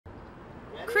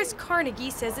Chris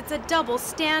Carnegie says it's a double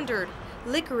standard.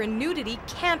 Liquor and nudity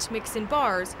can't mix in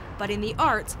bars, but in the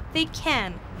arts, they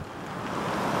can.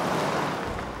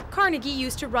 Carnegie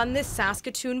used to run this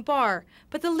Saskatoon bar,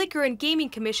 but the Liquor and Gaming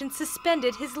Commission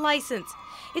suspended his license.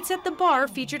 It said the bar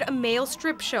featured a male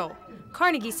strip show.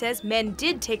 Carnegie says men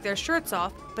did take their shirts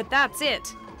off, but that's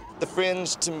it. The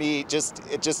Fringe, to me,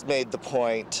 just made the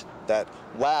point that,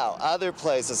 wow, other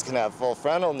places can have full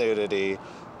frontal nudity,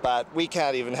 but we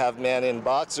can't even have men in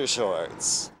boxer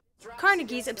shorts.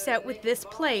 Carnegie's upset with this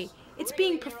play. It's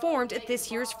being performed at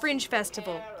this year's Fringe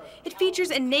Festival. It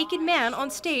features a naked man on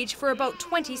stage for about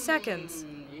 20 seconds.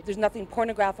 There's nothing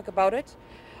pornographic about it.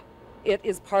 It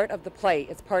is part of the play.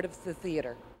 It's part of the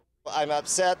theater. I'm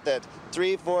upset that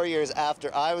 3-4 years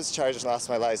after I was charged and lost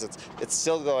my license, it's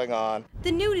still going on.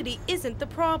 The nudity isn't the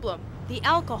problem. The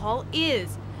alcohol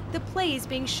is. The play is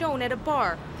being shown at a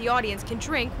bar. The audience can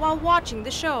drink while watching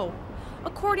the show.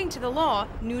 According to the law,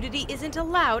 nudity isn't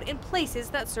allowed in places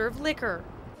that serve liquor.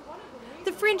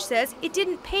 The Fringe says it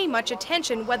didn't pay much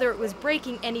attention whether it was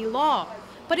breaking any law,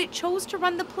 but it chose to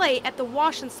run the play at the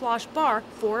Wash and Slosh bar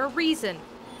for a reason.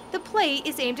 The play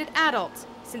is aimed at adults.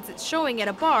 Since it's showing at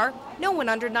a bar, no one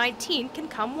under 19 can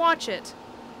come watch it.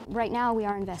 Right now we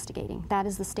are investigating. That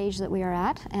is the stage that we are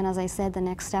at, and as I said, the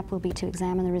next step will be to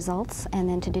examine the results and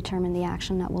then to determine the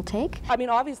action that we'll take. I mean,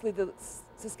 obviously the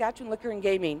Saskatchewan Liquor and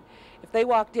Gaming, if they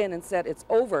walked in and said it's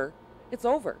over, it's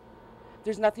over.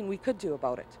 There's nothing we could do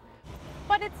about it.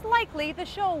 But it's likely the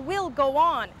show will go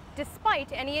on,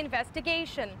 despite any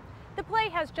investigation. The play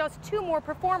has just 2 more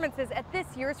performances at this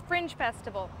year's Fringe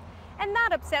Festival. And that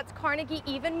upsets Carnegie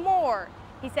even more.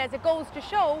 He says it goes to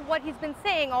show what he's been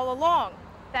saying all along,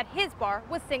 that his bar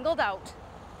was singled out.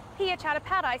 Pia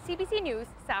Chattopadhyay, CBC News,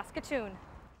 Saskatoon.